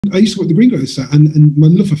I used to work at the greengrocer, and my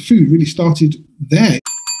love for food really started there.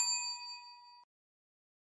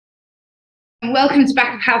 Welcome to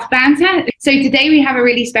Back of House Banter. So today we have a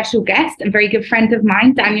really special guest, a very good friend of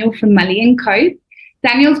mine, Daniel from Mullion Cove.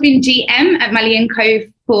 Daniel's been GM at Mullion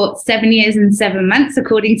Cove for 7 years and 7 months,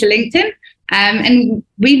 according to LinkedIn. And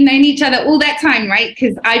we've known each other all that time, right?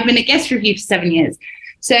 Because I've been a guest review for 7 years.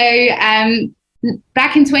 So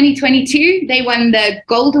back in 2022, they won the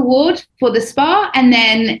Gold Award for the spa. And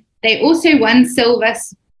then they also won silver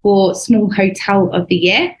for Small Hotel of the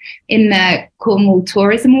Year in the Cornwall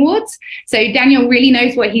Tourism Awards. So Daniel really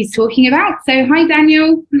knows what he's talking about. So hi,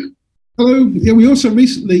 Daniel. Hello. Yeah, we also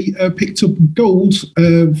recently picked up gold for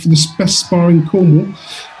the best spa in Cornwall,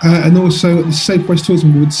 and also at the Safe West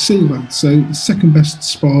Tourism Awards silver. So the second best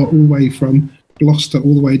spa all the way from Gloucester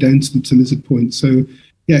all the way down to Lizard Point. So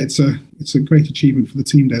yeah, it's a great achievement for the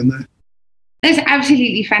team down there. That's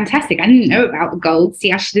absolutely fantastic. I didn't know about the gold.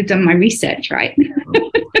 See, I should have done my research, right?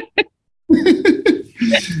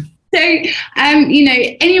 So,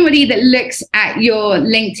 anybody that looks at your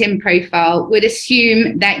LinkedIn profile would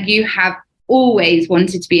assume that you have always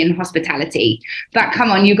wanted to be in hospitality. But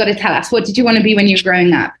come on, you've got to tell us, what did you want to be when you were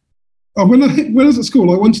growing up? When I was at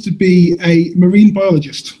school, I wanted to be a marine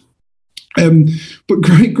biologist. But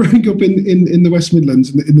growing up in the West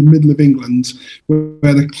Midlands, in the middle of England,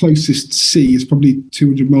 where the closest sea is probably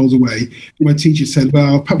 200 miles away, my teacher said,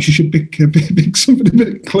 well, perhaps you should pick something a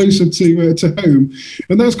bit closer to home.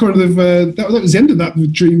 And that was kind of that was the end of that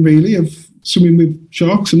dream, really, of swimming with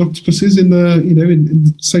sharks and octopuses in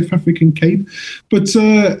the South African Cape. But so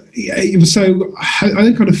I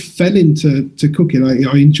then kind of fell into cooking.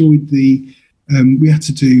 I enjoyed we had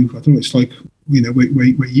to do, I don't know, it's like,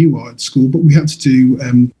 where you are at school, but we had to do,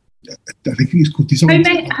 I think it's called design.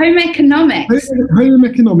 Home economics. Home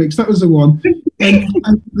economics, that was the one. And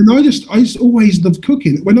I just always loved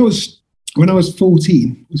cooking. When I was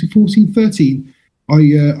 14, was it 14, 13, I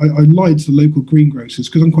lied to the local greengrocers,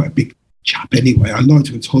 because I'm quite a big chap anyway. I lied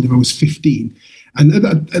to him and told him I was 15.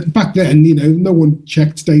 And back then, no one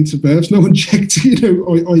checked dates of birth, no one checked,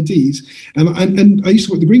 IDs. And I used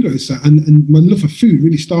to work at the greengrocer, and my love for food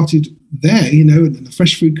really started there, and the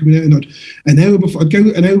fresh food coming out. And I'd go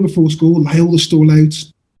an hour before school, lay all the stall out,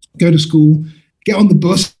 go to school, get on the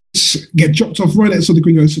bus, get dropped off right outside the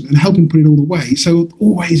greengrocer and help him put it all away. So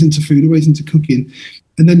always into food, always into cooking.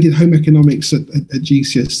 And then did home economics at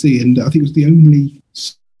GCSE, and I think it was the only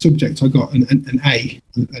subject I got an A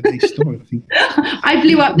star, I think. I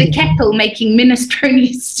blew up the kettle making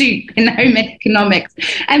minestrone soup in home economics,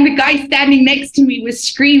 and the guy standing next to me was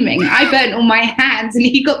screaming. I burnt all my hands and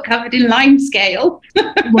he got covered in lime scale.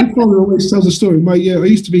 My father always tells a story. I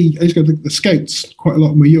used to go to the Scouts quite a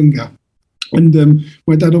lot when we were younger, and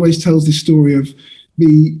my dad always tells this story of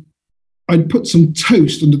I'd put some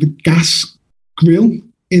toast under the gas grill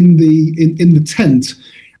in the tent,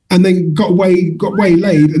 and then got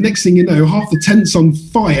waylaid. And next thing you know, half the tent's on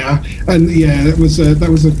fire. And yeah, that was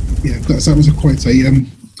quite a.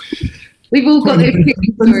 We've all got those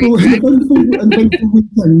eventful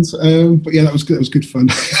weekends. But yeah, that was good fun.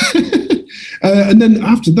 And then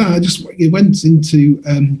after that, I just went into.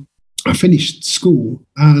 I finished school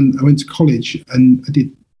and I went to college, and I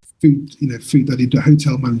did food. I did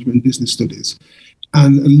hotel management and business studies,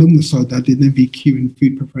 and along the side, I did an MVQ in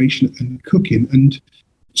food preparation and cooking, and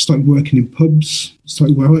started working in pubs, I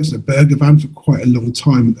worked in a burger van for quite a long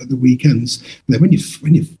time at the weekends. And then when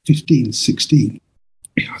you're 15, 16,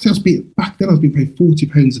 back then I was being paid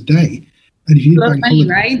 £40 a day. And if you did bank money,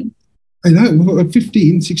 right? I know, at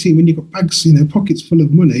 15, 16, when you've got bags, pockets full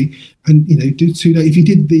of money, and do 2 days. If you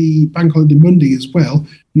did the bank holiday Monday as well,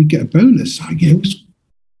 you'd get a bonus. So it was,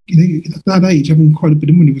 at that age, having quite a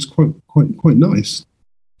bit of money was quite nice.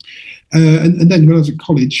 And then when I was at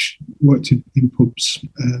college, worked in pubs.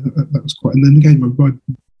 That was quite. And then again,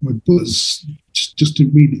 my buzz just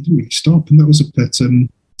didn't really stop. And that was up at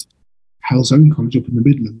Halzone College up in the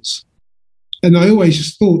Midlands. And I always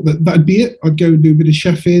just thought that'd be it. I'd go and do a bit of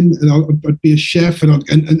chefing, and I'd be a chef, and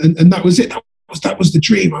that was it. That was the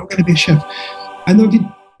dream. I'm going to be a chef. And I did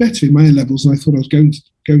better in my A levels than I thought I was going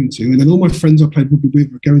to. And then all my friends I played rugby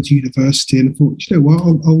with were going to university, and I thought, what,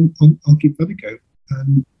 I'll give that a go.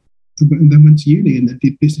 And then went to uni and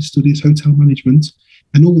did business studies, hotel management,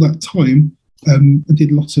 and all that time I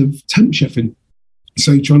did lots of temp chefing.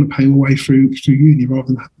 So trying to pay my way through uni rather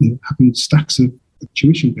than having stacks of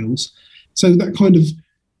tuition bills. So that kind of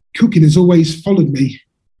cooking has always followed me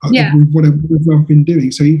with whatever I've been doing.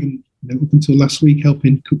 So even up until last week,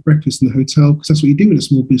 helping cook breakfast in the hotel, because that's what you do in a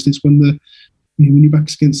small business when your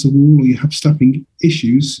back's against the wall or you have staffing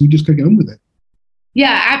issues, you just got to get on with it.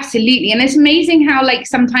 Yeah, absolutely. And it's amazing how like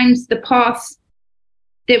sometimes the path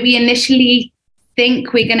that we initially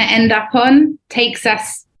think we're going to end up on takes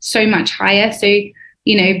us so much higher. So,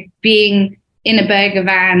 you know, being in a burger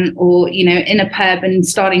van or, you know, in a pub and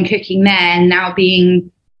starting cooking there and now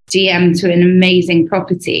being GM to an amazing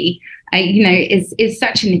property, you know, is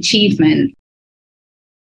such an achievement.